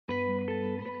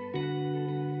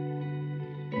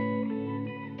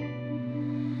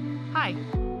Hi,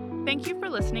 thank you for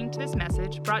listening to this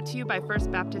message brought to you by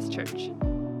First Baptist Church.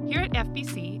 Here at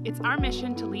FBC, it's our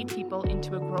mission to lead people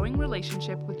into a growing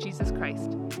relationship with Jesus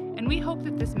Christ, and we hope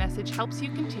that this message helps you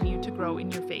continue to grow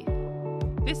in your faith.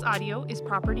 This audio is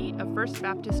property of First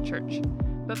Baptist Church,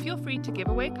 but feel free to give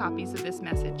away copies of this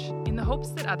message in the hopes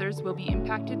that others will be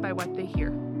impacted by what they hear.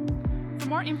 For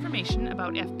more information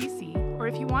about FBC, or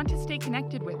if you want to stay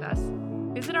connected with us,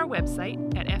 visit our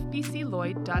website at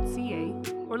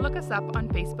fbcloyd.ca or look us up on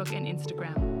Facebook and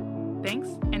Instagram. Thanks,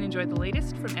 and enjoy the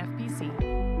latest from FBC.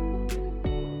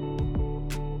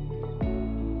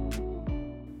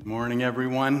 Good morning,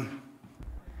 everyone.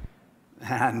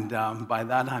 And by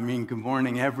that, I mean good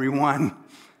morning, everyone.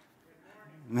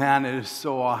 Man, it is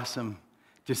so awesome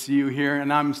to see you here.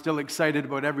 And I'm still excited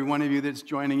about every one of you that's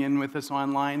joining in with us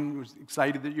online. We're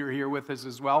excited that you're here with us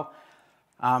as well.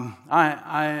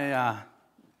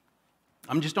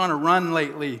 I'm just on a run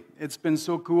lately. It's been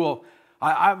so cool.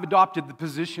 I've adopted the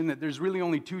position that there's really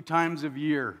only two times of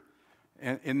year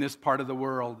in this part of the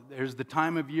world. There's the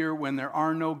time of year when there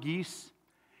are no geese,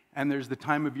 and there's the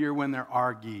time of year when there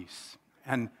are geese.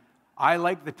 And I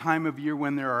like the time of year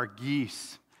when there are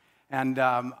geese. And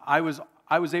I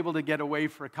was able to get away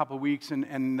for a couple of weeks,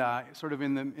 and sort of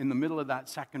in the middle of that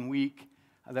second week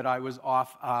that I was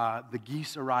off, the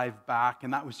geese arrived back,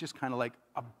 and that was just kind of like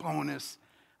a bonus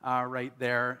right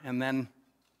there. And then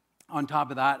on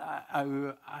top of that,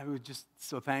 I was just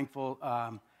so thankful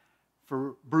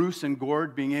for Bruce and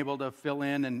Gord being able to fill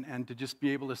in and to just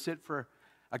be able to sit for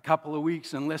a couple of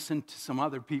weeks and listen to some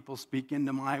other people speak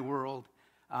into my world.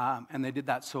 And they did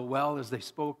that so well as they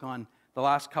spoke on the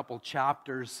last couple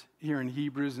chapters here in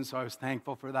Hebrews, and so I was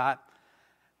thankful for that.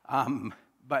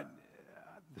 But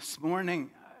this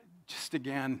morning, just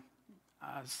again,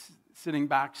 sitting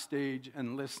backstage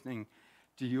and listening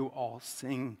to you all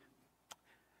sing.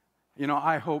 You know,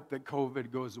 I hope that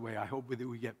COVID goes away. I hope that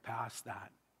we get past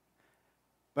that.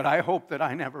 But I hope that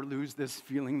I never lose this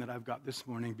feeling that I've got this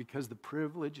morning, because the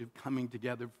privilege of coming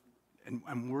together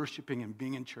and worshiping and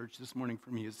being in church this morning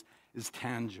for me is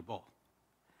tangible.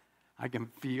 I can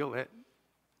feel it,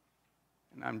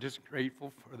 and I'm just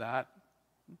grateful for that.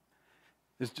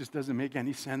 This just doesn't make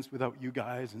any sense without you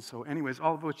guys. And so anyways,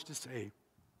 all of which to say,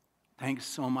 thanks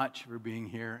so much for being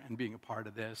here and being a part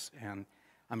of this, and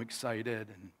I'm excited,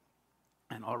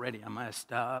 and already I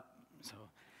messed up, so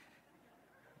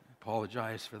I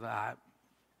apologize for that.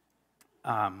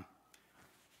 All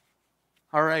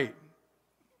right,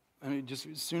 I mean, just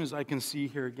as soon as I can see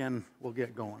here again, we'll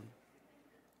get going.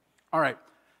 All right,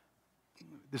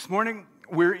 this morning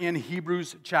we're in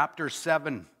Hebrews chapter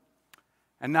 7,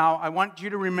 and now I want you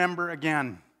to remember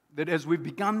again that as we've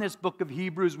begun this book of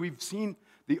Hebrews, we've seen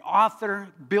the author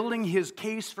building his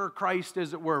case for Christ,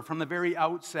 as it were, from the very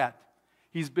outset.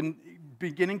 He's been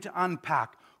beginning to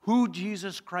unpack who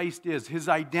Jesus Christ is, his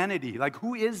identity. Like,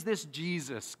 who is this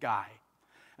Jesus guy?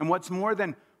 And what's more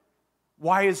than,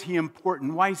 why is he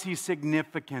important? Why is he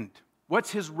significant?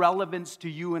 What's his relevance to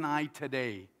you and I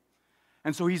today?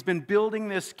 And so he's been building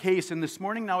this case. And this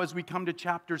morning now, as we come to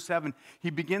chapter 7,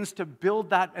 he begins to build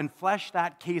that and flesh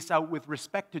that case out with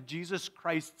respect to Jesus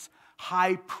Christ's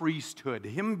high priesthood,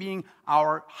 him being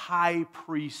our high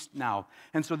priest now.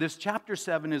 And so this chapter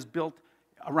 7 is built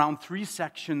around three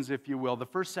sections, if you will. The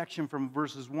first section from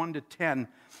verses 1 to 10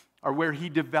 are where he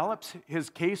develops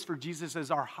his case for Jesus as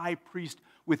our high priest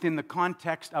within the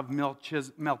context of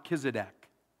Melchizedek.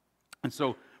 And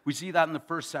so we see that in the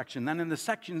first section. Then in the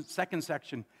second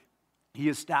section, he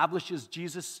establishes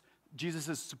Jesus'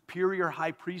 superior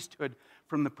high priesthood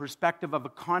from the perspective of a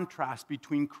contrast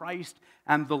between Christ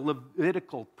and the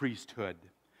Levitical priesthood.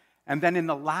 And then in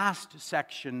the last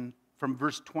section, from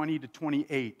verse 20 to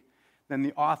 28, then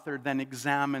the author then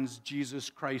examines Jesus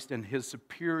Christ and his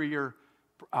superior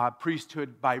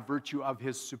priesthood by virtue of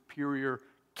his superior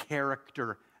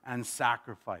character and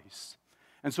sacrifice.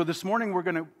 And so this morning we're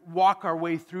going to walk our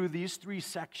way through these three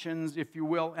sections, if you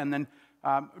will, and then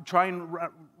try and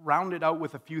round it out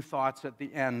with a few thoughts at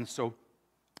the end. So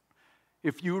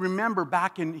if you remember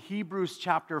back in Hebrews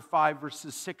chapter 5,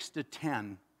 verses 6 to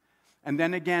 10, and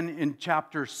then again in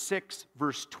chapter 6,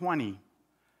 verse 20,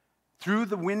 through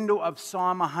the window of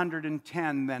Psalm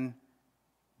 110, then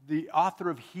the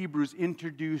author of Hebrews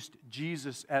introduced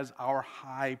Jesus as our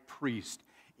high priest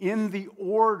in the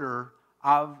order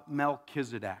of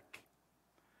Melchizedek,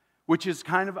 which is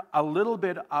kind of a little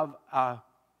bit of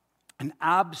an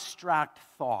abstract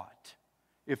thought,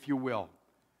 if you will.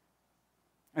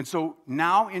 And so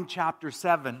now in chapter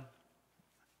 7,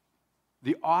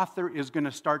 the author is going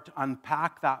to start to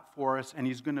unpack that for us, and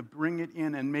he's going to bring it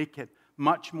in and make it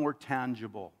much more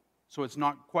tangible. So it's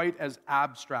not quite as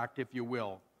abstract, if you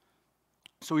will.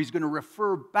 So he's going to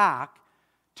refer back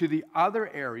to the other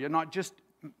area, not just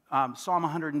Psalm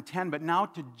 110, but now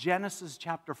to Genesis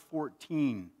chapter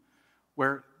 14,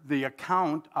 where the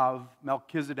account of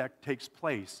Melchizedek takes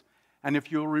place. And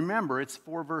if you'll remember, it's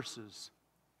 4 verses,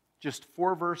 just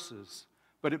 4 verses,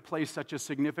 but it plays such a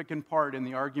significant part in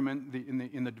the argument,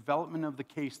 in the development of the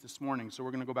case this morning. So we're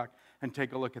going to go back and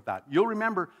take a look at that. You'll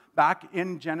remember back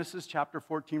in Genesis chapter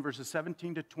 14, verses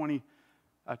 17 to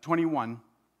 21,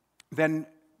 then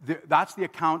that's the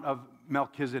account of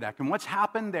Melchizedek. And what's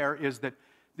happened there is that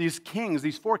these kings,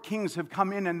 these 4 kings have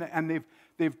come in and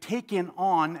they've taken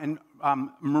on and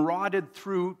marauded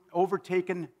through,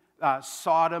 overtaken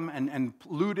Sodom and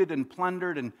looted and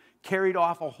plundered and carried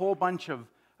off a whole bunch of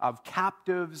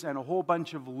captives and a whole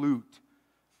bunch of loot.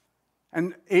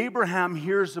 And Abraham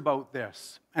hears about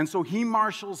this. And so he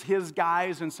marshals his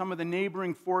guys and some of the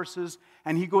neighboring forces,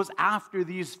 and he goes after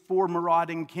these 4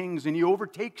 marauding kings, and he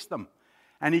overtakes them.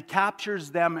 And he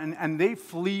captures them, and they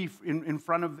flee in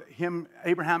front of him,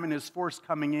 Abraham and his force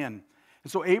coming in.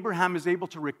 And so Abraham is able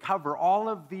to recover all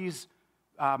of these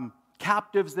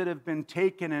captives that have been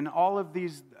taken and all of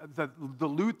these, the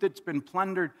loot that's been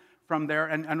plundered from there.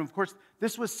 And of course,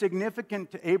 this was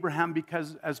significant to Abraham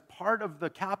because as part of the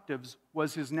captives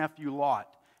was his nephew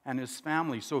Lot and his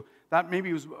family. So that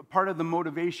maybe was part of the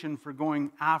motivation for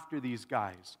going after these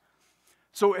guys.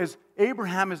 So as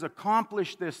Abraham has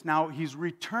accomplished this now, he's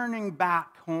returning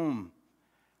back home.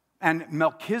 And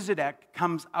Melchizedek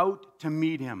comes out to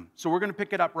meet him. So we're going to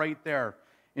pick it up right there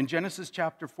in Genesis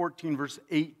chapter 14, verse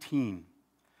 18.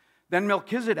 Then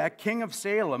Melchizedek, king of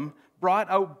Salem, brought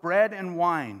out bread and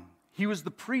wine. He was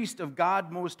the priest of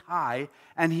God Most High,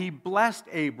 and he blessed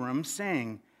Abram,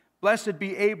 saying, "Blessed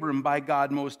be Abram by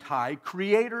God Most High,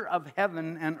 creator of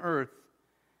heaven and earth.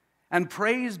 And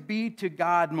praise be to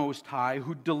God Most High,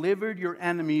 who delivered your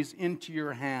enemies into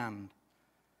your hand."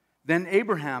 Then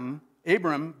Abram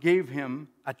gave him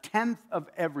 1/10 of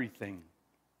everything.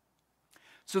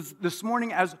 So this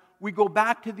morning, as we go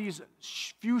back to these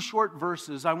few short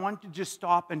verses, I want to just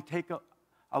stop and take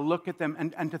a look at them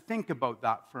and to think about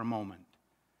that for a moment.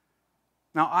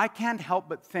 Now, I can't help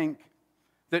but think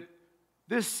that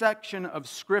this section of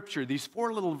Scripture, these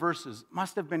 4 little verses,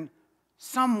 must have been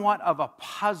somewhat of a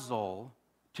puzzle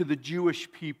to the Jewish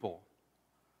people.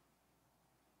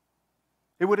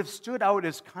 It would have stood out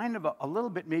as kind of a little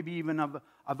bit, maybe even of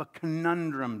a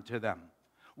conundrum to them.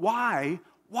 Why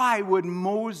would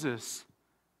Moses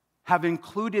have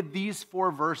included these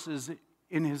 4 verses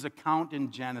in his account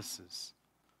in Genesis?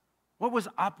 What was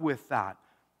up with that?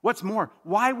 What's more,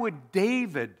 why would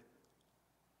David,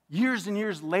 years and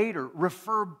years later,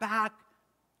 refer back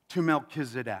to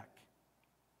Melchizedek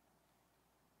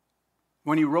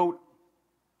when he wrote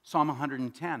Psalm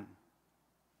 110?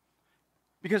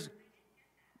 Because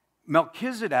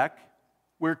Melchizedek,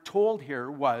 we're told here,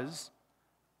 was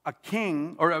a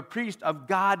king or a priest of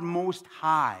God Most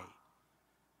High.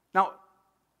 Now,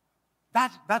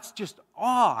 that's just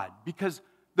odd because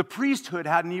the priesthood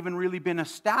hadn't even really been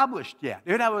established yet.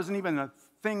 It wasn't even a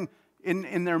thing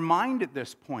in their mind at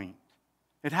this point.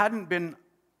 It hadn't been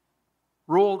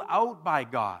rolled out by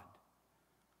God.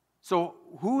 So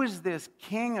who is this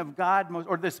king of God,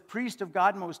 or this priest of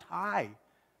God Most High?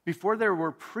 Before there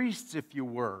were priests, if you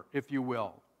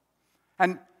will.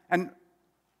 And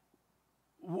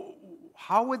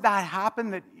how would that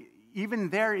happen that even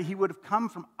there he would have come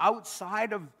from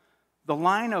outside of the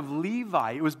line of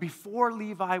Levi? It was before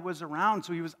Levi was around,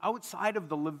 so he was outside of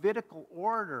the Levitical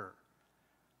order.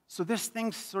 So this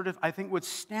thing sort of, I think, would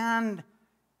stand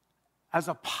as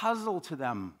a puzzle to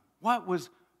them. What was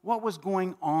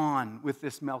going on with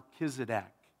this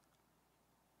Melchizedek?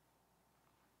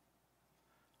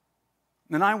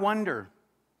 And I wonder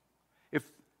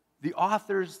if the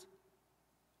author's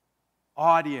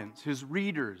audience, his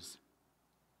readers,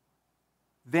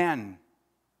 then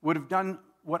would have done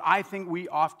what I think we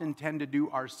often tend to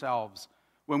do ourselves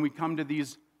when we come to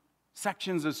these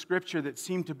sections of Scripture that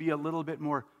seem to be a little bit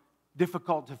more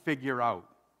difficult to figure out.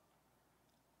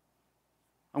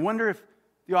 I wonder if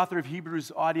the author of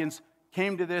Hebrews' audience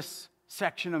came to this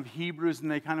section of Hebrews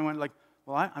and they kind of went like,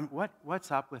 well,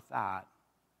 what's up with that?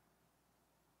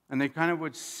 And they kind of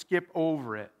would skip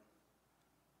over it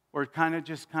or kind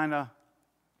of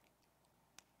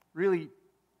really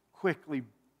quickly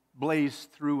blaze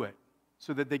through it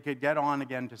so that they could get on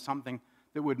again to something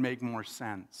that would make more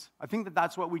sense. I think that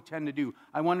that's what we tend to do.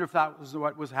 I wonder if that was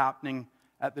what was happening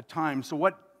at the time. So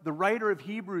what the writer of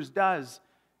Hebrews does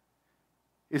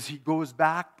is he goes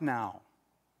back now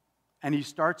and he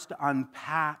starts to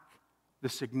unpack the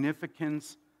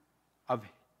significance of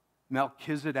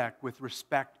Melchizedek with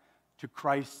respect to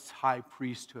Christ's high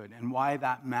priesthood and why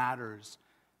that matters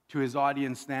to his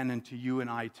audience then and to you and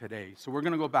I today. So we're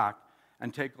going to go back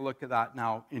and take a look at that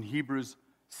now in Hebrews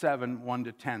 7, 1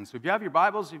 to 10. So if you have your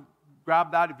Bibles, you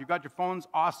grab that. If you've got your phones,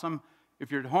 awesome.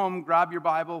 If you're at home, grab your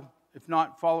Bible. If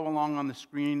not, follow along on the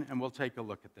screen and we'll take a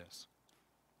look at this.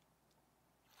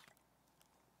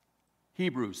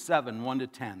 Hebrews 7, 1 to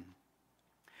 10.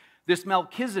 This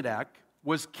Melchizedek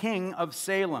was king of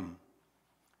Salem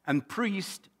and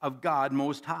priest of God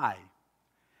Most High.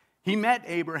 He met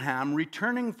Abraham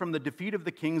returning from the defeat of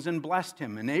the kings and blessed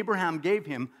him, and Abraham gave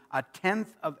him a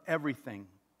tenth of everything.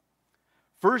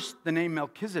 First, the name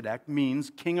Melchizedek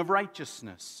means king of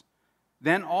righteousness.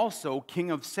 Then also, king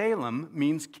of Salem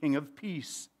means king of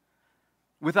peace.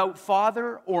 Without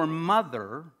father or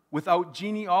mother, without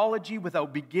genealogy,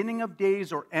 without beginning of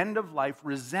days or end of life,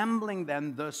 resembling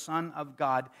then the Son of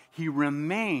God, he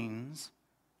remains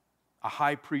a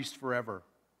high priest forever.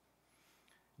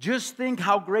 Just think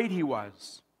how great he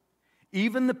was.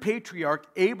 Even the patriarch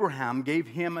Abraham gave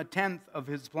him a tenth of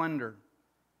his splendor.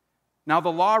 Now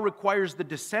the law requires the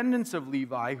descendants of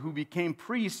Levi who became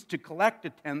priests to collect a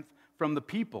tenth from the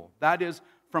people, that is,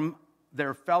 from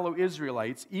their fellow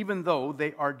Israelites, even though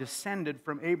they are descended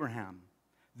from Abraham.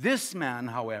 This man,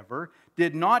 however,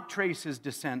 did not trace his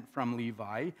descent from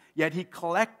Levi, yet he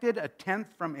collected a tenth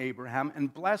from Abraham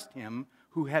and blessed him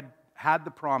who had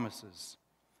the promises.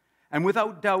 And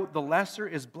without doubt, the lesser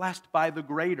is blessed by the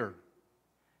greater.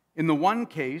 In the one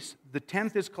case, the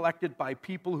tenth is collected by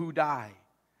people who die,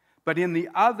 but in the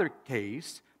other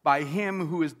case, by him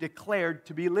who is declared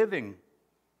to be living.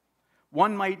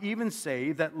 One might even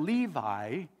say that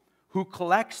Levi, who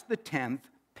collects the tenth,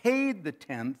 paid the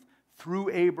tenth through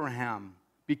Abraham,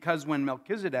 because when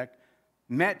Melchizedek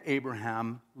met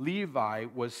Abraham, Levi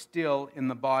was still in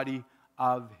the body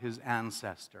of his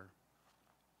ancestor.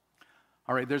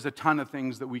 All right, there's a ton of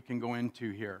things that we can go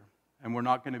into here, and we're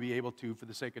not going to be able to for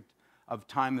the sake of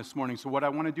time this morning. So what I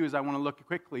want to do is I want to look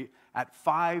quickly at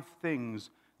 5 things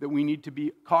that we need to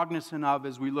be cognizant of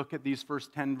as we look at these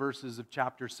first 10 verses of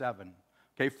chapter 7.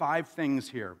 Okay, 5 things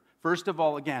here. First of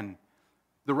all, again,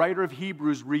 the writer of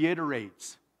Hebrews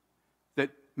reiterates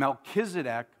that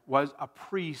Melchizedek was a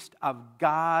priest of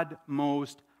God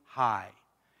Most High.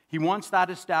 He wants that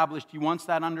established. He wants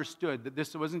that understood, that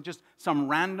this wasn't just some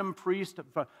random priest,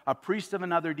 a priest of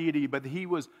another deity, but he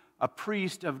was a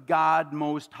priest of God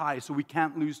Most High. So we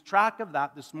can't lose track of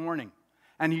that this morning.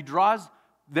 And he draws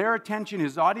their attention,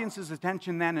 his audience's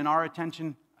attention then, and our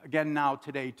attention again now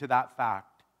today to that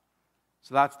fact.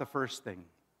 So that's the first thing.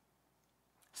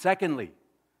 Secondly,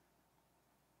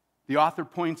 the author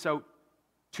points out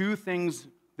 2 things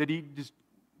that he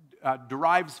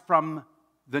derives from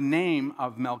the name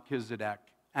of Melchizedek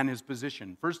and his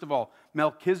position. First of all,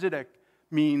 Melchizedek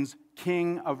means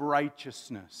king of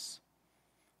righteousness.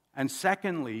 And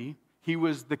secondly, he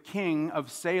was the king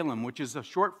of Salem, which is a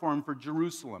short form for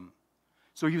Jerusalem.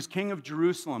 So he was king of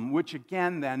Jerusalem, which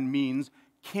again then means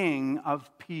king of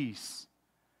peace.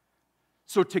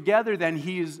 So together then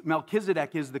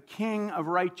Melchizedek is the king of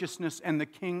righteousness and the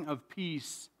king of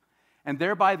peace. And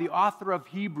thereby the author of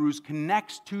Hebrews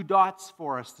connects 2 dots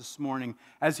for us this morning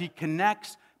as he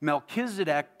connects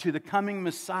Melchizedek to the coming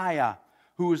Messiah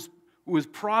who was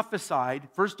prophesied,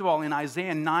 first of all, in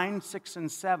Isaiah 9, 6,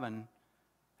 and 7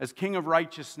 as king of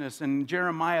righteousness, and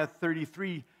Jeremiah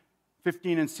 33,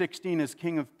 15, and 16 as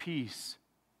king of peace.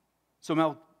 So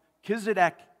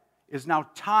Melchizedek is now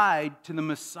tied to the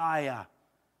Messiah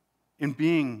in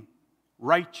being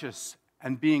righteous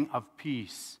and being of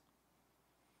peace.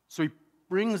 So he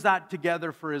brings that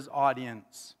together for his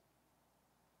audience.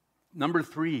 Number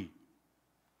 3,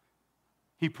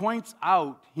 he points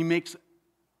out, he makes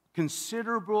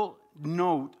considerable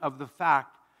note of the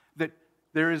fact that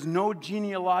there is no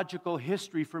genealogical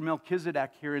history for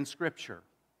Melchizedek here in Scripture.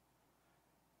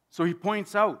 So he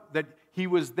points out that he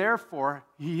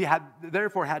had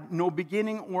no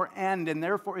beginning or end, and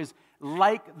therefore is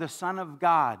like the Son of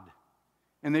God,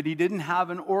 and that he didn't have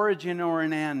an origin or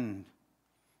an end.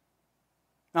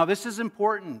 Now, this is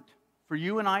important for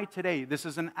you and I today. This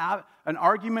is an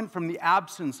argument from the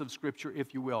absence of Scripture,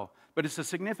 if you will. But it's a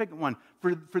significant one.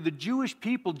 For the Jewish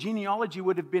people, genealogy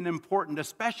would have been important,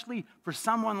 especially for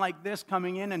someone like this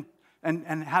coming in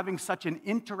and having such an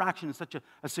interaction, such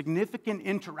a significant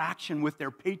interaction with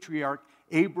their patriarch,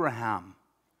 Abraham.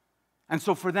 And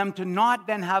so for them to not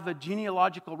then have a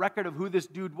genealogical record of who this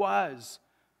dude was,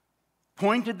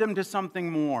 pointed them to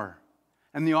something more.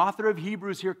 And the author of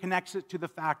Hebrews here connects it to the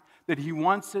fact that he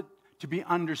wants it to be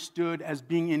understood as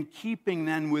being in keeping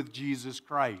then with Jesus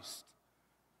Christ.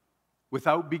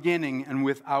 without beginning and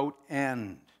without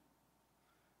end.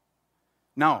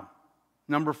 Now,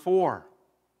 number 4.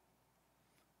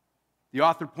 The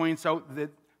author points out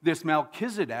that this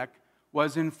Melchizedek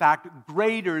was in fact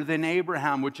greater than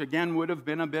Abraham, which again would have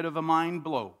been a bit of a mind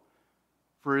blow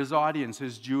for his audience,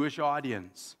 his Jewish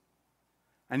audience.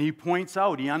 And he points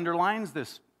out, he underlines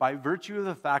this by virtue of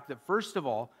the fact that, first of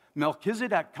all,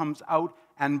 Melchizedek comes out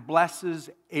and blesses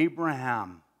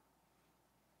Abraham.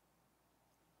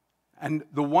 And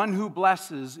the one who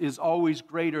blesses is always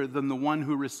greater than the one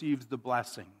who receives the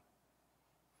blessing.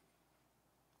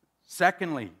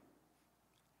 Secondly,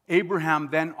 Abraham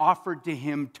then offered to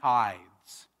him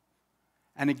tithes.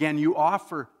 And again, you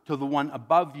offer to the one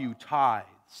above you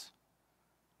tithes,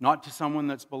 not to someone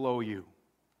that's below you.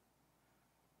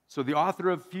 So the author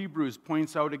of Hebrews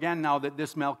points out again now that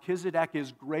this Melchizedek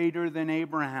is greater than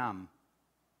Abraham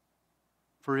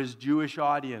for his Jewish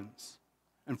audience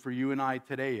and for you and I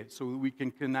today, so that we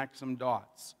can connect some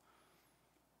dots.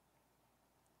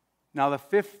 Now, the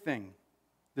fifth thing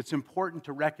that's important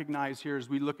to recognize here as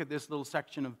we look at this little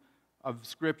section of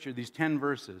Scripture, these 10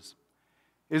 verses,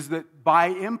 is that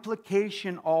by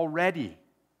implication already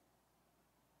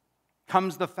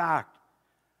comes the fact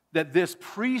that this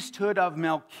priesthood of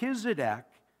Melchizedek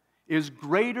is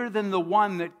greater than the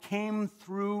one that came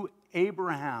through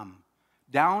Abraham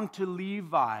down to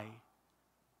Levi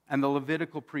and the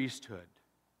Levitical priesthood.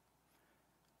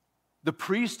 The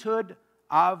priesthood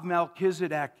of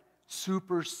Melchizedek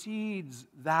supersedes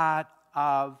that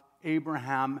of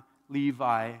Abraham,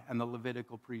 Levi, and the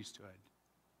Levitical priesthood.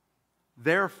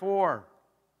 Therefore,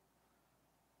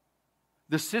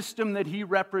 the system that he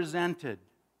represented,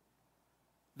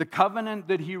 the covenant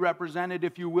that he represented,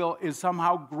 if you will, is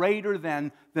somehow greater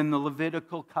than the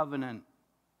Levitical covenant,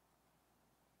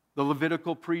 the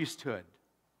Levitical priesthood.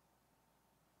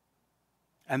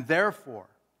 And therefore,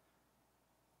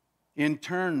 in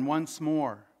turn, once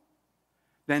more,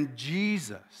 then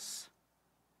Jesus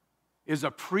is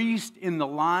a priest in the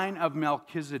line of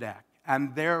Melchizedek,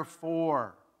 and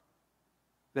therefore,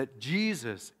 that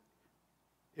Jesus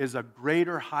is a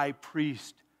greater high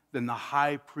priest than the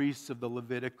high priests of the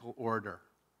Levitical order.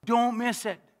 Don't miss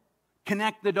it.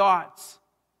 Connect the dots.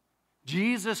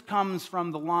 Jesus comes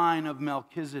from the line of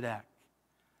Melchizedek,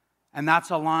 and that's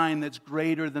a line that's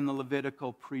greater than the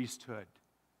Levitical priesthood.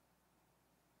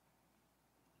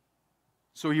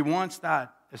 So he wants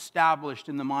that established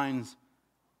in the minds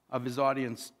of his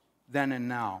audience then and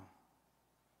now.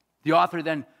 The author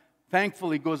then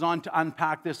thankfully goes on to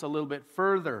unpack this a little bit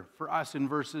further for us in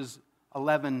verses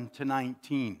 11 to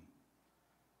 19.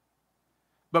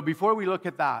 But before we look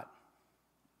at that,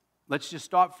 let's just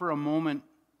stop for a moment,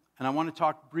 and I want to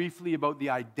talk briefly about the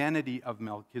identity of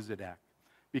Melchizedek.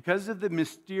 Because of the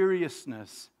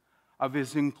mysteriousness of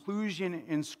his inclusion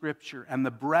in Scripture and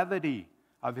the brevity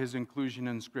of his inclusion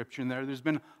in Scripture, there's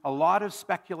been a lot of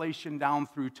speculation down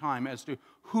through time as to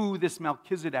who this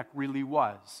Melchizedek really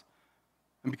was.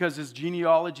 And because his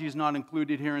genealogy is not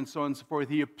included here and so on and so forth,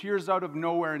 he appears out of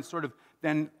nowhere and sort of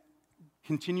then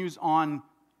continues on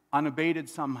unabated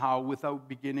somehow without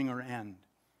beginning or end.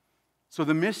 So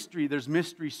there's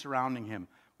mystery surrounding him,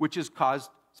 which has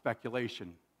caused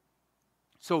speculation.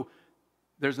 So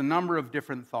there's a number of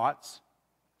different thoughts,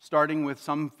 starting with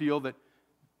some feel that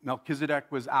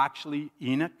Melchizedek was actually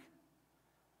Enoch.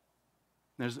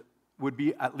 There would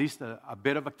be at least a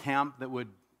bit of a camp that would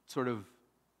sort of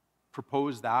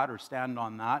propose that or stand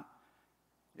on that.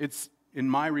 It's, in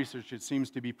my research, it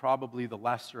seems to be probably the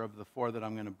lesser of the 4 that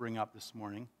I'm going to bring up this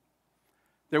morning.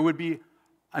 There would be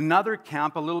another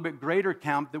camp, a little bit greater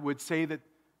camp, that would say that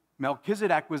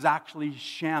Melchizedek was actually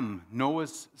Shem,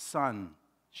 Noah's son,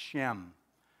 Shem.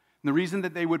 And the reason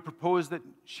that they would propose that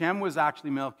Shem was actually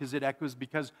Melchizedek was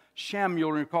because Shem,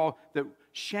 you'll recall that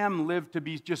Shem lived to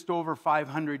be just over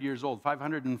 500 years old,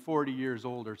 540 years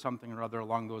old or something or other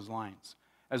along those lines,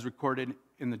 as recorded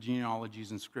in the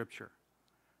genealogies in Scripture.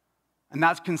 And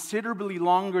that's considerably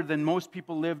longer than most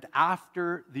people lived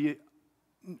after the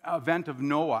event of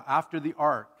Noah, after the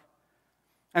ark.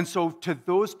 And so to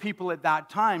those people at that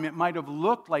time, it might have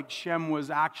looked like Shem was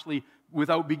actually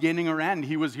without beginning or end.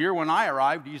 He was here when I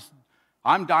arrived.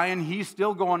 I'm dying. He's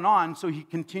still going on, so he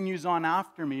continues on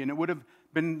after me. And it would have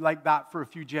been like that for a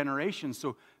few generations.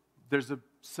 So there's a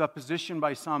supposition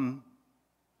by some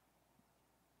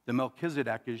that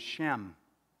Melchizedek is Shem,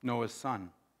 Noah's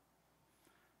son.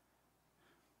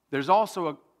 There's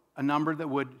also a number that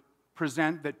would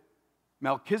present that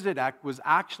Melchizedek was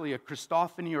actually a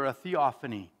Christophany or a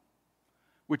theophany,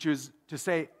 which is to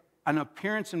say an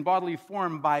appearance in bodily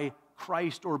form by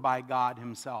Christ or by God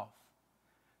himself.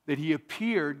 That he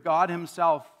appeared, God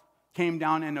himself came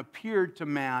down and appeared to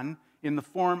man in the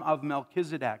form of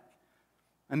Melchizedek.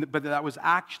 But that was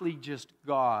actually just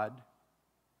God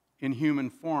in human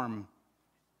form,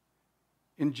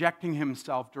 injecting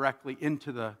himself directly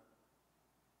into the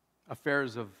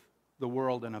affairs of the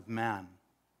world and of man.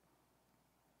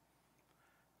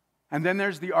 And then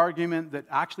there's the argument that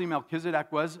actually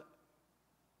Melchizedek was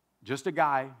just a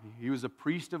guy. He was a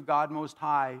priest of God Most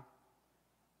High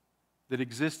that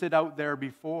existed out there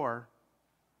before,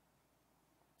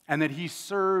 and that he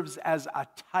serves as a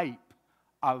type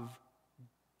of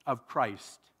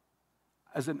Christ,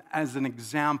 as an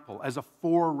example, as a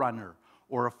forerunner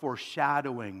or a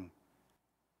foreshadowing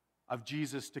of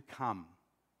Jesus to come.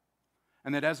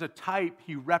 And that as a type,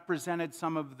 he represented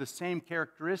some of the same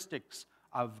characteristics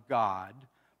of God,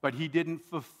 but he didn't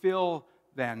fulfill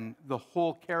then the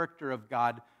whole character of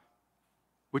God,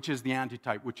 which is the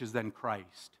antitype, which is then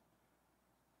Christ.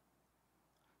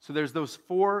 So there's those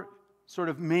four sort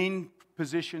of main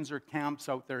positions or camps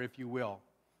out there, if you will.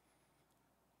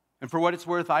 And for what it's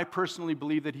worth, I personally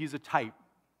believe that he's a type,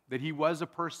 that he was a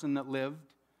person that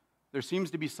lived. There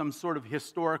seems to be some sort of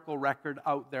historical record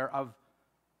out there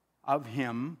of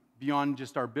him beyond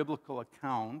just our biblical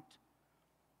account.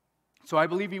 So I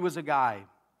believe he was a guy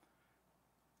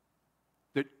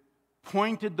that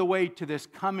pointed the way to this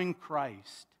coming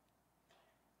Christ.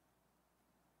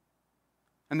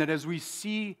 And that as we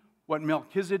see what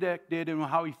Melchizedek did and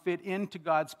how he fit into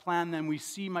God's plan, then we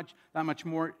see that much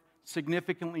more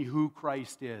significantly who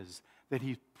Christ is. That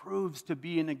he proves to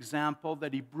be an example,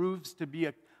 that he proves to be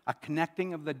a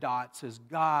connecting of the dots as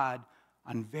God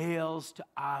unveils to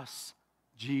us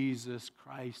Jesus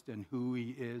Christ and who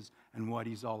he is and what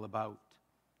he's all about.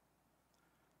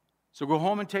 So go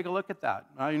home and take a look at that.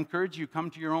 I encourage you, come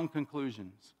to your own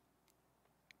conclusions.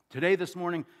 Today, this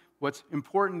morning, what's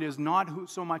important is not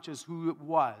so much as who it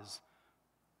was,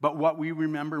 but what we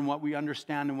remember and what we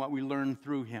understand and what we learn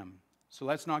through him. So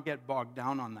let's not get bogged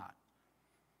down on that.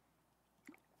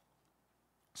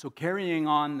 So carrying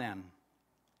on then,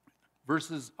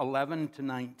 verses 11 to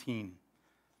 19.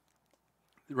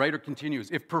 The writer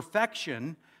continues, if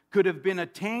perfection could have been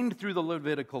attained through the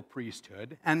Levitical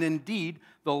priesthood, and indeed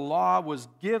the law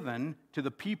given to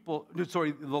the people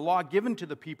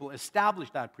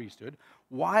established that priesthood,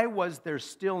 why was there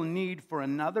still need for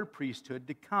another priesthood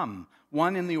to come,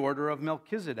 one in the order of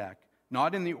Melchizedek,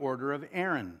 not in the order of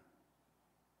Aaron?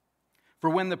 For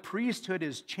when the priesthood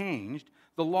is changed,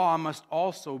 the law must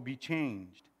also be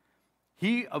changed.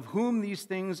 He of whom these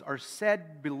things are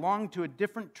said belonged to a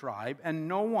different tribe, and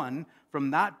no one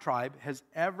from that tribe has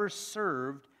ever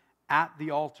served at the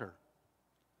altar.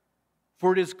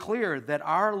 For it is clear that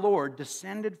our Lord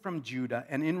descended from Judah,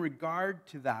 and in regard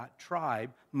to that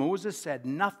tribe, Moses said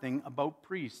nothing about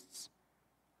priests.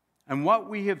 And what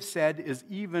we have said is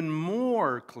even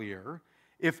more clear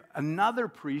if another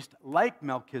priest like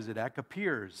Melchizedek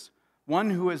appears, one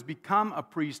who has become a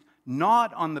priest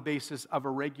not on the basis of a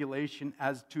regulation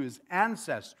as to his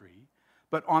ancestry,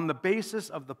 but on the basis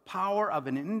of the power of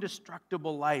an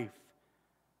indestructible life.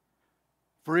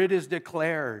 For it is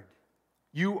declared,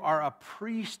 you are a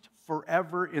priest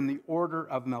forever in the order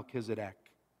of Melchizedek.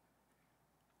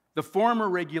 The former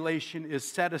regulation is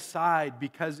set aside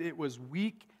because it was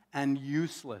weak and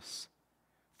useless,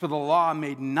 for the law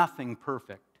made nothing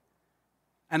perfect.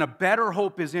 And a better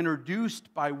hope is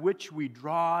introduced by which we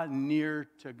draw near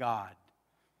to God.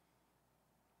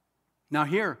 Now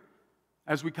here,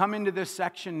 as we come into this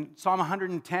section, Psalm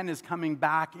 110 is coming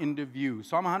back into view.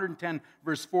 Psalm 110,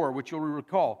 verse 4, which you'll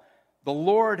recall, the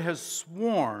Lord has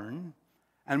sworn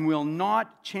and will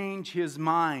not change his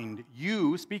mind.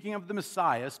 You, speaking of the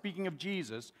Messiah, speaking of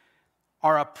Jesus,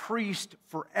 are a priest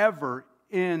forever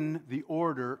in the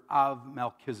order of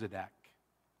Melchizedek.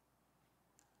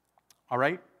 All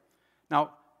right?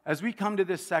 Now, as we come to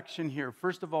this section here,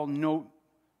 first of all, note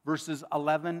verses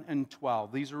 11 and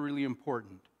 12. These are really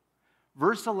important.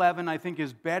 Verse 11, I think,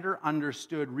 is better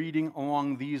understood reading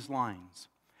along these lines.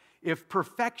 If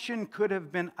perfection could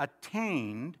have been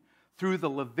attained through the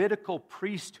Levitical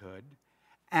priesthood,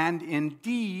 and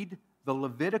indeed the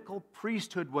Levitical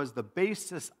priesthood was the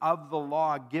basis of the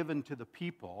law given to the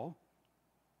people,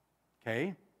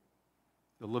 okay?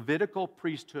 The Levitical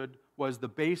priesthood was the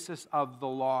basis of the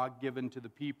law given to the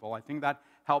people. I think that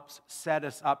helps set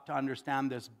us up to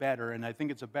understand this better, and I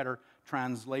think it's a better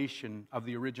translation of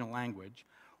the original language.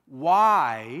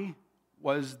 Why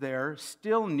was there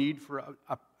still need for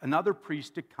another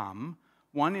priest to come,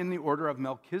 one in the order of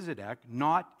Melchizedek,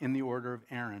 not in the order of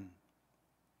Aaron?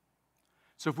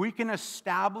 So if we can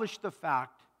establish the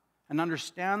fact and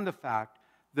understand the fact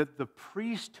that the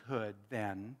priesthood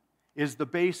then is the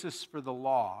basis for the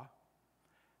law,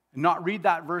 and not read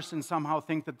that verse and somehow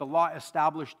think that the law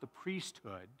established the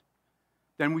priesthood,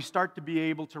 then we start to be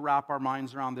able to wrap our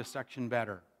minds around this section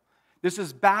better. This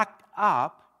is backed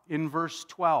up in verse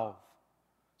 12.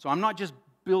 So I'm not just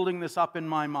building this up in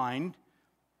my mind.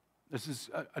 This is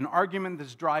an argument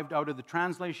that's derived out of the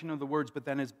translation of the words, but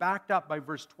then is backed up by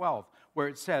verse 12, where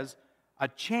it says, a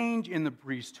change in the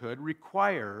priesthood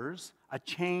requires a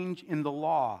change in the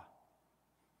law.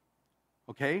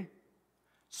 Okay?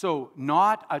 So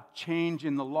not a change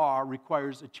in the law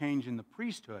requires a change in the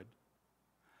priesthood,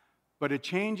 but a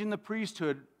change in the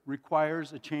priesthood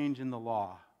requires a change in the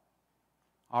law.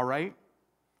 All right?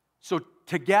 So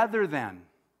together then,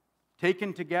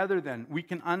 taken together then, we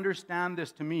can understand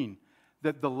this to mean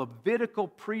that the Levitical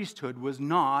priesthood was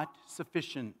not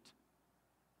sufficient.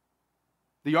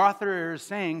 The author is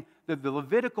saying that the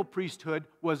Levitical priesthood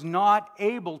was not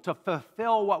able to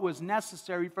fulfill what was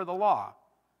necessary for the law.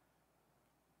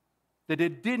 That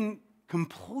it didn't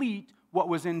complete what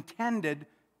was intended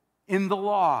in the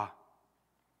law.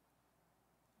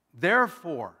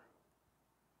 Therefore,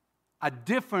 a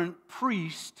different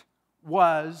priest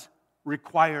was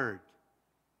required.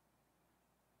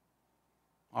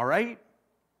 All right?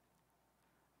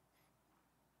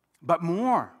 But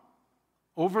more,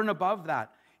 over and above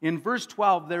that, in verse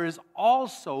 12, there is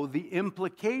also the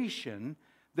implication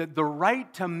that the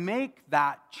right to make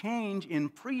that change in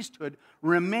priesthood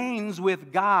remains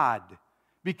with God.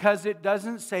 Because it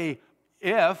doesn't say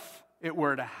if it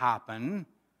were to happen.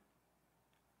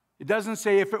 It doesn't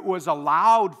say if it was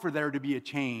allowed for there to be a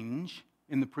change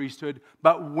in the priesthood,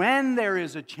 but when there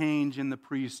is a change in the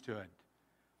priesthood.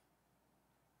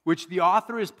 Which the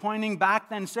author is pointing back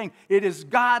then, saying it is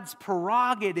God's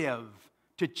prerogative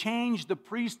to change the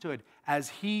priesthood as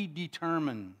He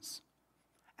determines.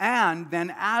 And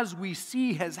then, as we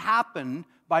see has happened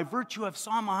by virtue of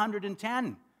Psalm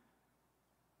 110,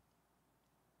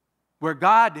 where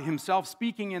God Himself,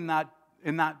 speaking in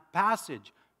that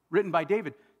passage written by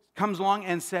David, comes along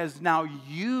and says, now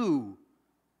you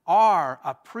are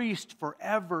a priest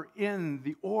forever in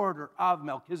the order of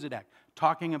Melchizedek.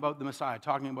 Talking about the Messiah,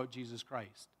 talking about Jesus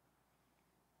Christ.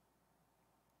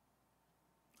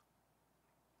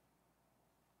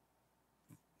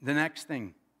 The next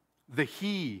thing, the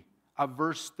He of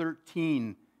verse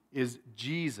 13 is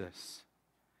Jesus.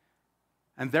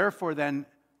 And therefore then,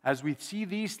 as we see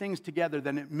these things together,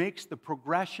 then it makes the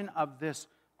progression of this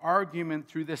argument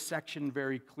through this section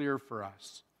very clear for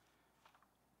us.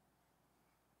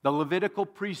 The Levitical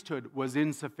priesthood was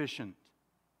insufficient.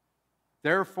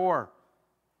 Therefore,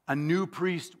 a new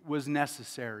priest was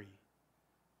necessary.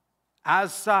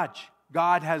 As such,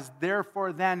 God has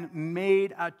therefore then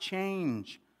made a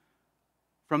change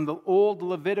from the old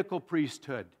Levitical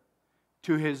priesthood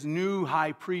to His new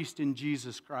high priest in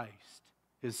Jesus Christ,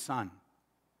 His Son.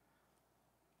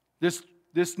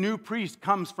 This new priest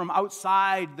comes from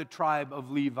outside the tribe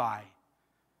of Levi.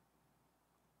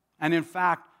 And in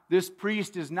fact, this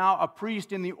priest is now a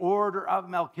priest in the order of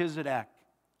Melchizedek,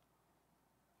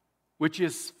 which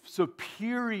is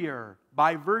superior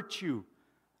by virtue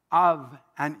of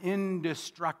an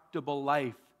indestructible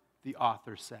life, the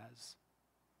author says.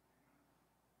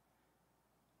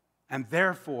 And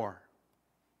therefore,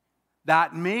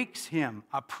 that makes him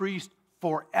a priest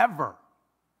forever,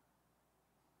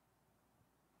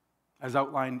 as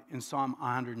outlined in Psalm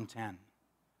 110.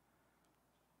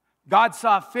 God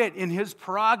saw fit in His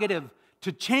prerogative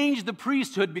to change the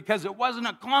priesthood because it wasn't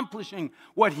accomplishing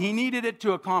what He needed it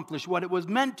to accomplish, what it was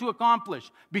meant to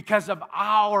accomplish, because of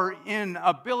our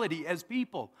inability as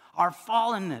people, our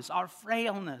fallenness, our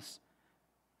frailness.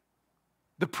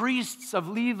 The priests of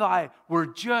Levi were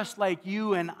just like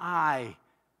you and I,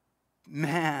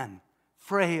 man,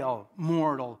 frail,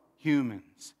 mortal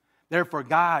humans. Therefore,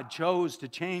 God chose to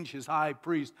change His high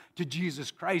priest to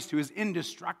Jesus Christ, who is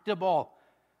indestructible.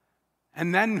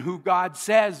 And then who God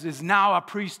says is now a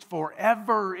priest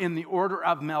forever in the order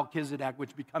of Melchizedek,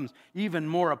 which becomes even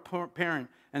more apparent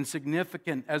and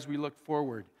significant as we look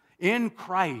forward. In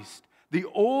Christ, the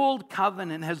old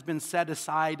covenant has been set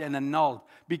aside and annulled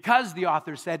because the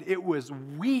author said it was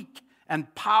weak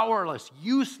and powerless,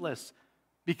 useless,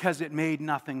 because it made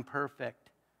nothing perfect.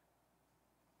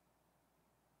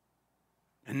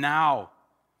 And now,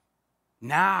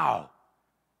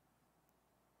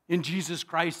 in Jesus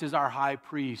Christ as our high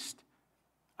priest,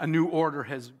 a new order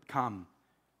has come.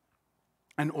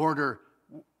 An order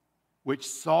which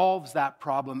solves that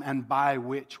problem and by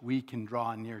which we can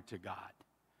draw near to God.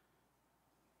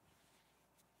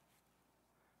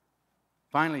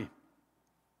 Finally,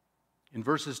 in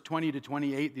verses 20 to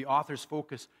 28, the author's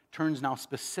focus turns now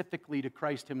specifically to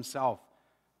Christ Himself.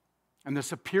 and the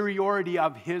superiority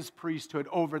of his priesthood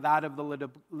over that of the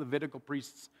Levitical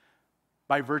priests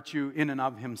by virtue in and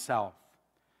of himself.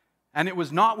 And it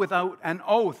was not without an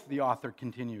oath, the author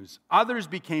continues. Others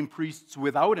became priests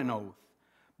without an oath,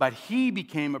 but he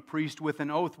became a priest with an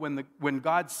oath when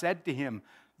God said to him,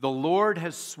 "The Lord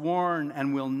has sworn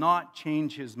and will not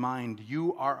change his mind.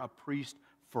 You are a priest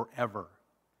forever."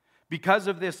 Because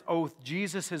of this oath,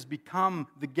 Jesus has become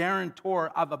the guarantor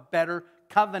of a better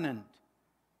covenant.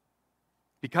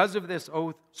 Because of this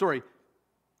oath,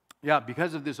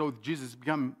 Jesus has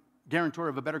become guarantor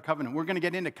of a better covenant. We're going to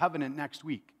get into covenant next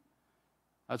week.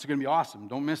 That's going to be awesome.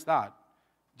 Don't miss that.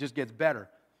 It just gets better.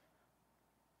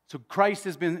 So Christ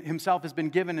himself has been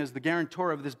given as the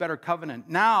guarantor of this better covenant.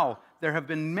 Now, there have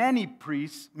been many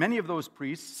of those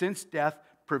priests, since death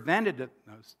prevented it.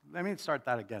 Let me start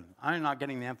that again. I'm not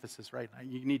getting the emphasis right.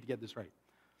 You need to get this right.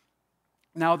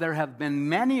 Now, there have been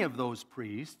many of those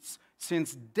priests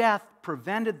since death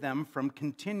prevented them from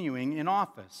continuing in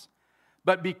office.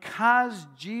 But because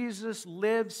Jesus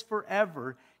lives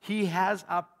forever, he has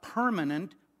a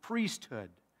permanent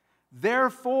priesthood.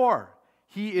 Therefore,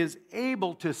 he is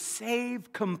able to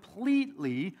save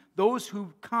completely those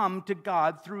who come to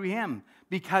God through him,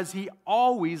 because he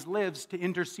always lives to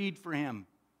intercede for him.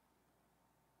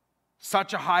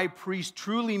 Such a high priest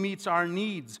truly meets our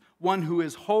needs, one who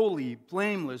is holy,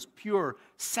 blameless, pure,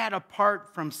 set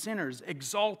apart from sinners,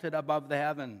 exalted above the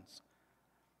heavens.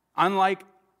 Unlike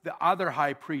the other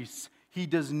high priests, he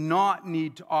does not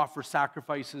need to offer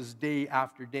sacrifices day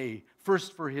after day,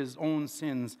 first for his own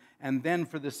sins and then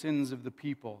for the sins of the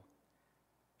people.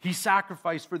 He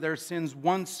sacrificed for their sins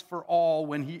once for all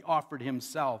when he offered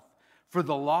himself. For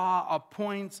the law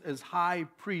appoints as high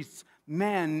priests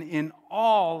men in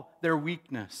all their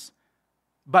weakness.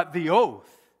 But the oath,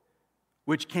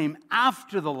 which came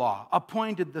after the law,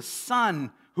 appointed the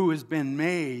Son who has been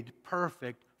made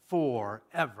perfect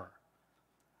forever.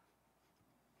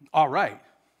 All right.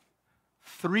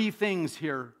 3 things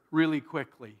here really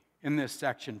quickly in this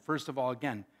section. First of all,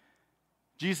 again,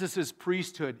 Jesus'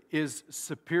 priesthood is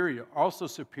superior,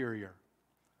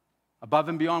 above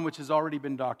and beyond which has already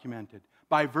been documented,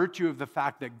 by virtue of the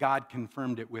fact that God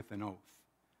confirmed it with an oath.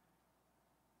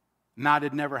 And that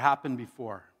had never happened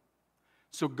before.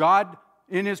 So God,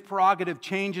 in his prerogative,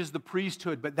 changes the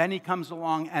priesthood, but then he comes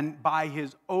along and by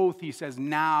his oath he says,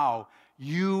 now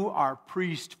you are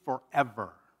priest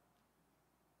forever.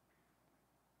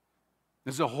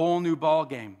 This is a whole new ball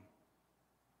game.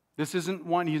 This isn't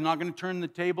one, he's not going to turn the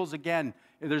tables again.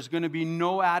 There's going to be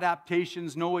no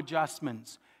adaptations, no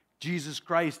adjustments. Jesus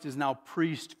Christ is now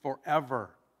priest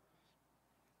forever.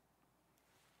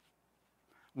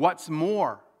 What's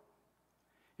more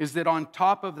is that on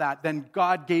top of that, then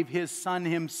God gave his Son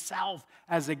himself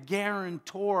as a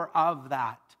guarantor of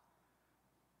that.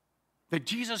 That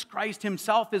Jesus Christ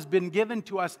himself has been given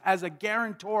to us as a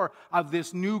guarantor of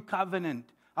this new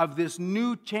covenant, of this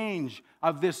new change,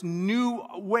 of this new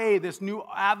way, this new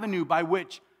avenue by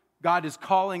which God is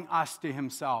calling us to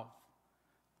himself.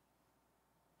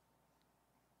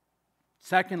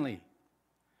 Secondly,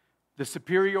 the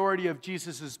superiority of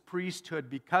Jesus' priesthood,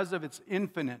 because of its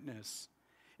infiniteness,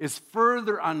 is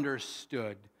further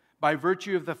understood by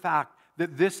virtue of the fact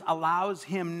that this allows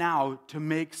him now to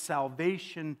make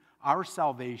salvation, our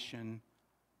salvation,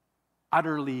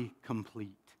 utterly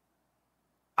complete.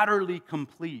 Utterly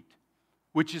complete,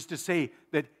 which is to say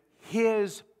that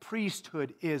his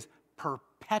priesthood is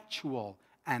perpetual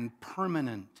and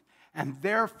permanent. And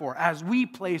therefore, as we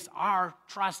place our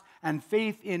trust and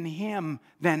faith in him,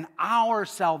 then our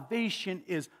salvation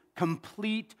is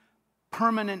complete,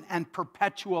 permanent, and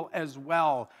perpetual as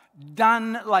well.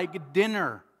 Done like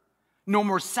dinner. No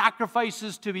more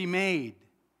sacrifices to be made.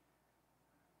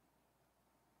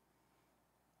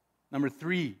 Number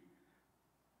 3,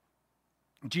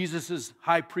 Jesus'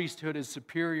 high priesthood is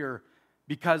superior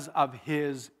because of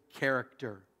his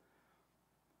character.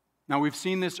 Now, we've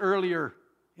seen this earlier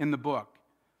in the book,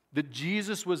 that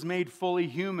Jesus was made fully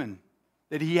human,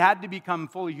 that he had to become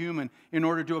fully human in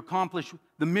order to accomplish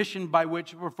the mission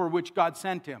for which God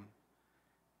sent him.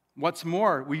 What's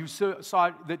more, we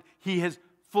saw that he has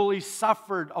fully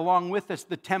suffered along with us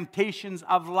the temptations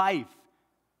of life.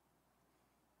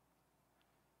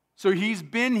 So he's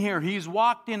been here, he's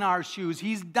walked in our shoes,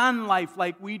 he's done life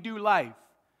like we do life.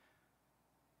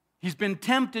 He's been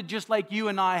tempted just like you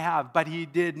and I have, but he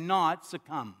did not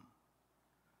succumb.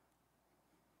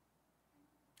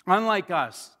 Unlike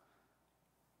us,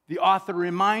 the author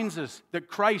reminds us that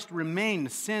Christ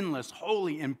remained sinless,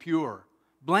 holy, and pure,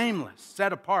 blameless,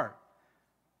 set apart.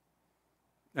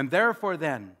 And therefore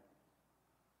then,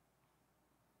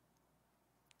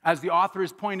 As the author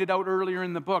has pointed out earlier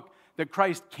in the book, that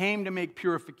Christ came to make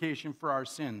purification for our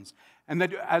sins. And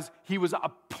that as he was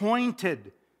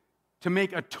appointed to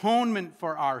make atonement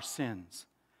for our sins,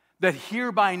 that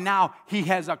hereby now he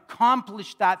has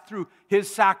accomplished that through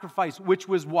his sacrifice, which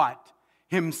was what?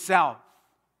 Himself.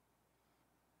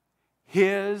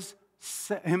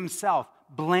 Himself,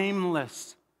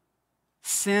 blameless,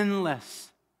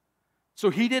 sinless. So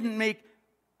he didn't make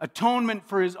atonement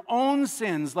for his own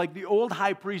sins like the old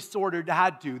high priests ordered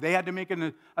had to. They had to make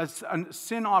a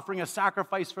sin offering, a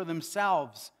sacrifice for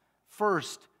themselves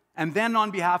first, and then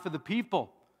on behalf of the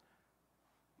people.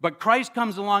 But Christ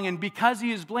comes along, and because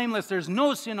he is blameless, there's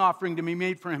no sin offering to be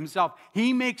made for himself.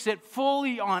 He makes it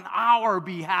fully on our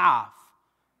behalf,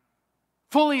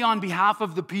 fully on behalf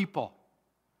of the people,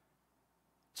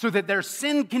 so that their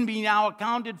sin can be now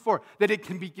accounted for, that it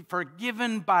can be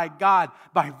forgiven by God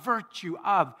by virtue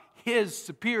of his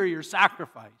superior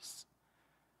sacrifice.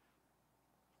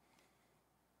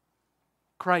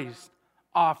 Christ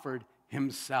offered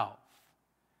himself.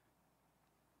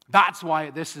 That's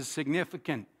why this is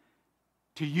significant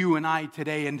to you and I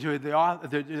today and to the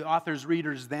author's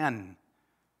readers then.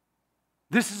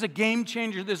 This is a game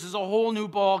changer. This is a whole new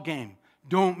ball game.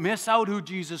 Don't miss out who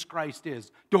Jesus Christ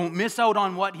is. Don't miss out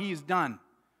on what he's done.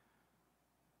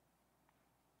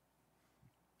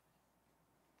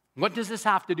 What does this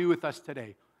have to do with us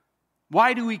today?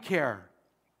 Why do we care?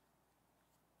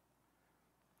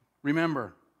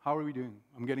 Remember, how are we doing?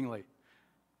 I'm getting late.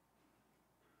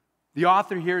 The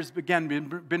author here has again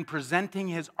been presenting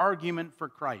his argument for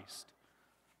Christ.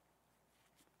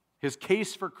 His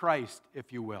case for Christ,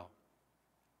 if you will.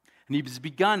 And he's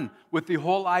begun with the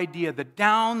whole idea that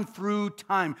down through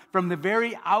time, from the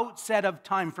very outset of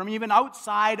time, from even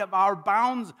outside of our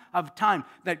bounds of time,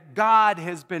 that God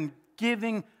has been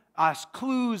giving us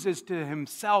clues as to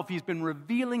himself. He's been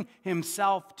revealing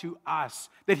himself to us.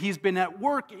 That he's been at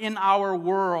work in our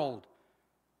world,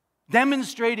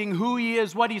 demonstrating who he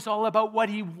is, what he's all about, what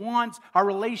he wants, our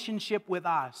relationship with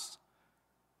us.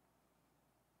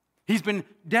 He's been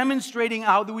demonstrating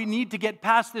how we need to get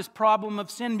past this problem of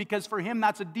sin, because for him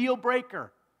that's a deal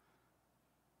breaker.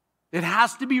 It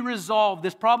has to be resolved.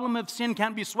 This problem of sin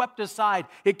can't be swept aside.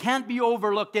 It can't be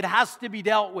overlooked. It has to be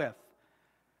dealt with.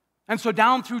 And so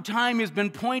down through time he's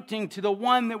been pointing to the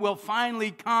one that will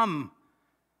finally come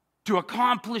to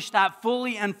accomplish that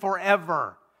fully and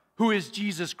forever, who is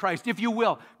Jesus Christ. If you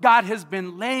will, God has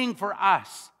been laying for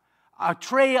us a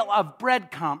trail of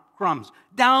breadcrumbs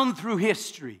down through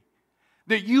history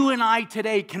that you and I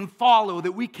today can follow,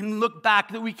 that we can look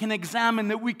back, that we can examine,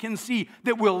 that we can see,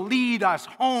 that will lead us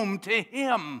home to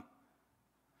him.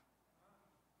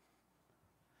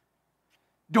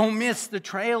 Don't miss the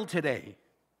trail today.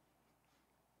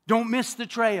 Don't miss the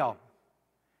trail.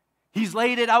 He's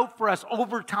laid it out for us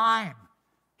over time.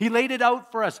 He laid it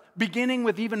out for us, beginning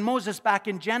with even Moses back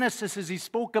in Genesis, as he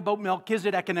spoke about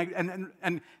Melchizedek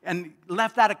and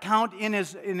left that account in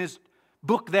his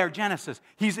book there, Genesis.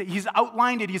 He's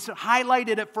outlined it. He's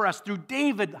highlighted it for us through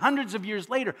David hundreds of years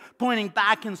later, pointing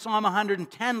back in Psalm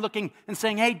 110, looking and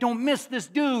saying, hey, don't miss this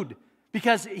dude,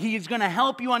 because he's going to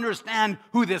help you understand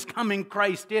who this coming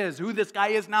Christ is, who this guy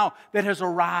is now that has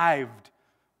arrived.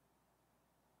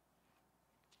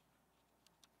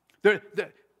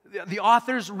 The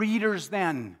author's readers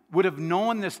then would have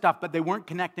known this stuff, but they weren't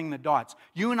connecting the dots.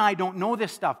 You and I don't know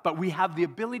this stuff, but we have the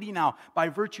ability now, by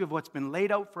virtue of what's been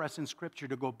laid out for us in Scripture,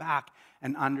 to go back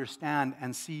and understand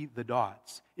and see the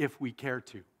dots, if we care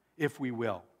to, if we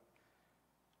will.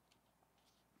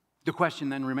 The question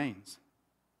then remains,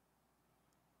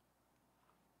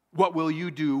 what will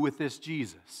you do with this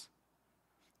Jesus?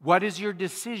 What is your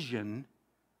decision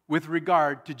with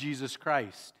regard to Jesus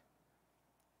Christ?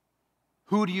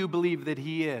 Who do you believe that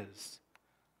he is?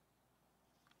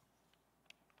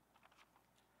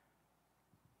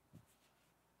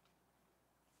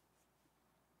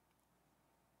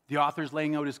 The author's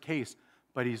laying out his case,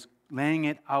 but he's laying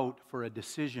it out for a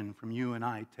decision from you and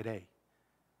I today.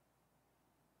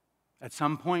 At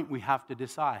some point, we have to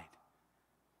decide.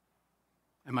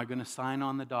 Am I going to sign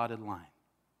on the dotted line?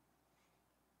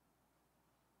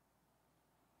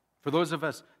 For those of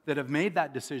us that have made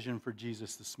that decision for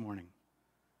Jesus this morning,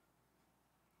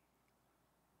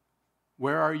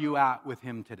 where are you at with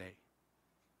him today?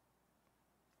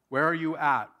 Where are you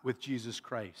at with Jesus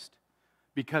Christ?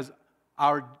 Because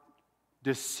our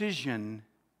decision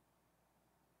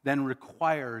then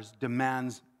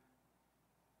demands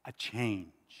a change.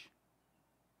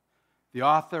 The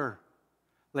author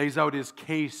lays out his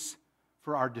case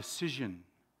for our decision.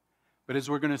 But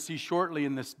as we're going to see shortly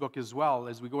in this book as well,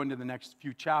 as we go into the next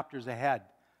few chapters ahead,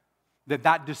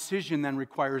 that decision then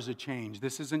requires a change.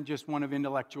 This isn't just one of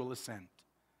intellectual assent.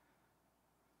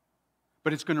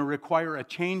 But it's going to require a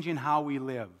change in how we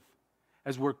live,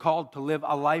 as we're called to live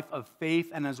a life of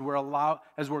faith, and as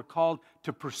we're called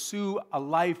to pursue a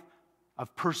life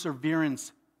of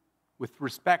perseverance with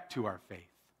respect to our faith.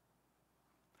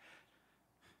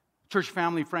 Church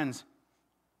family, friends,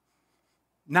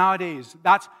 nowadays,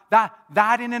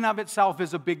 that in and of itself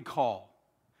is a big call.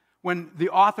 When the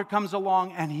author comes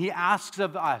along and he asks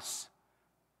of us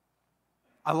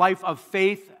a life of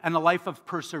faith and a life of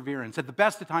perseverance. At the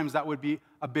best of times, that would be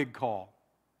a big call.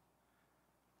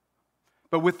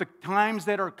 But with the times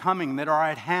that are coming, that are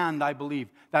at hand, I believe,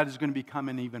 that is going to become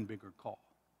an even bigger call.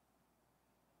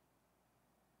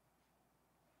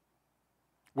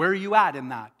 Where are you at in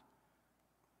that?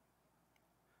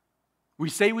 We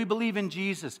say we believe in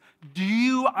Jesus. Do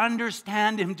you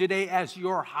understand him today as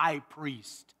your high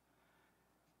priest?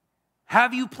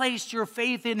 Have you placed your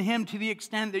faith in him to the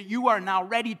extent that you are now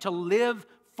ready to live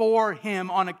for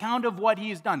him on account of what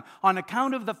he's done, on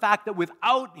account of the fact that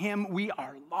without him we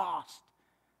are lost?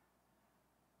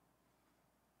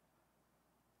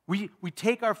 We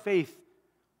take our faith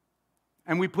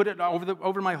and we put it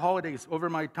over my holidays, over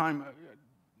my time.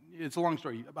 It's a long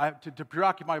story. To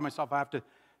preoccupy myself,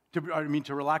 to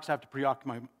relax, I have to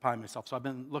preoccupy myself. So I've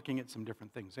been looking at some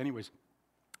different things. Anyways,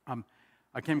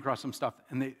 I came across some stuff,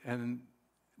 and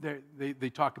they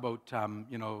talk about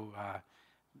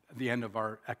the end of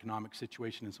our economic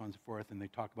situation and so on and so forth, and they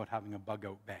talk about having a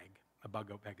bug-out bag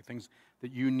of things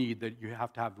that you need, that you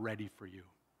have to have ready for you.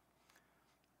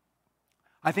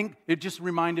 I think it just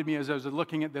reminded me as I was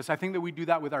looking at this, I think that we do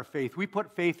that with our faith. We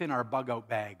put faith in our bug-out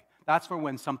bag. That's for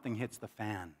when something hits the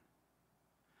fan.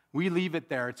 We leave it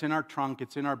there. It's in our trunk.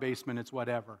 It's in our basement. It's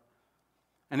whatever.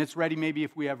 And it's ready maybe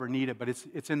if we ever need it, but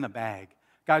it's in the bag.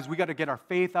 Guys, we got to get our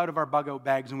faith out of our bug-out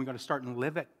bags, and we got to start and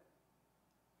live it.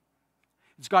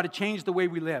 It's got to change the way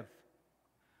we live.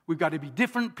 We've got to be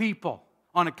different people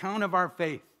on account of our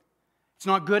faith. It's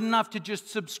not good enough to just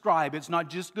subscribe. It's not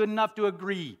just good enough to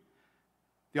agree.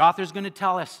 The author's going to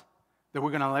tell us that we're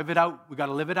going to live it out. We've got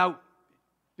to live it out.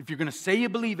 If you're going to say you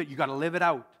believe it, you've got to live it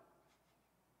out.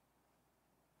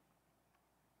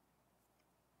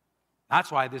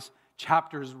 That's why this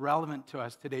chapter is relevant to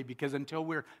us today, because until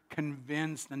we're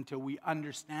convinced, until we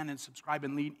understand and subscribe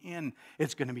and lean in,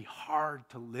 it's going to be hard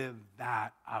to live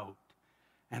that out.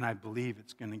 And I believe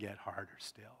it's going to get harder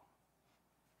still.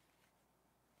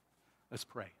 Let's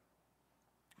pray.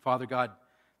 Father God,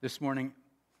 this morning,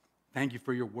 thank you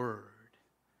for your word.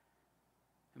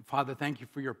 And Father, thank you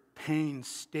for your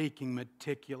painstaking,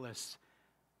 meticulous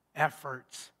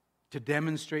efforts to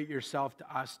demonstrate yourself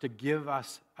to us, to give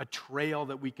us a trail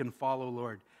that we can follow,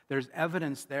 Lord. There's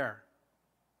evidence there.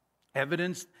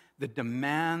 Evidence that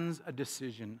demands a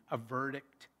decision, a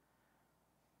verdict.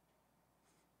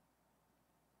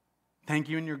 Thank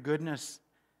you in your goodness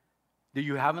that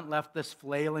you haven't left us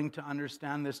flailing to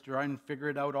understand this, try and figure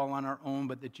it out all on our own,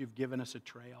 but that you've given us a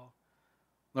trail.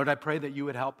 Lord, I pray that you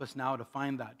would help us now to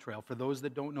find that trail. For those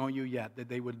that don't know you yet, that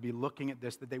they would be looking at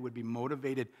this, that they would be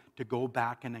motivated to go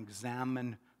back and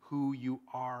examine who you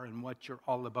are and what you're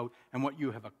all about and what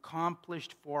you have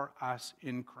accomplished for us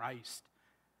in Christ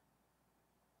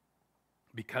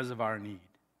because of our need.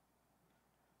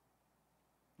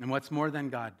 And what's more than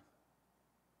God?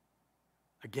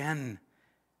 Again,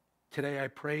 today I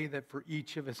pray that for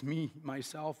each of us, me,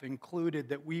 myself included,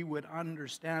 that we would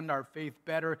understand our faith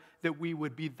better, that we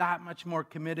would be that much more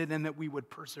committed, and that we would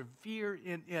persevere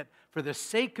in it for the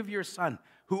sake of your Son,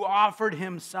 who offered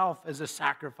himself as a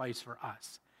sacrifice for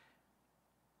us.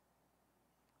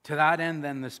 To that end,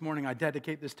 then, this morning, I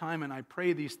dedicate this time and I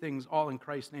pray these things all in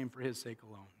Christ's name for his sake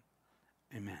alone.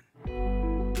 Amen.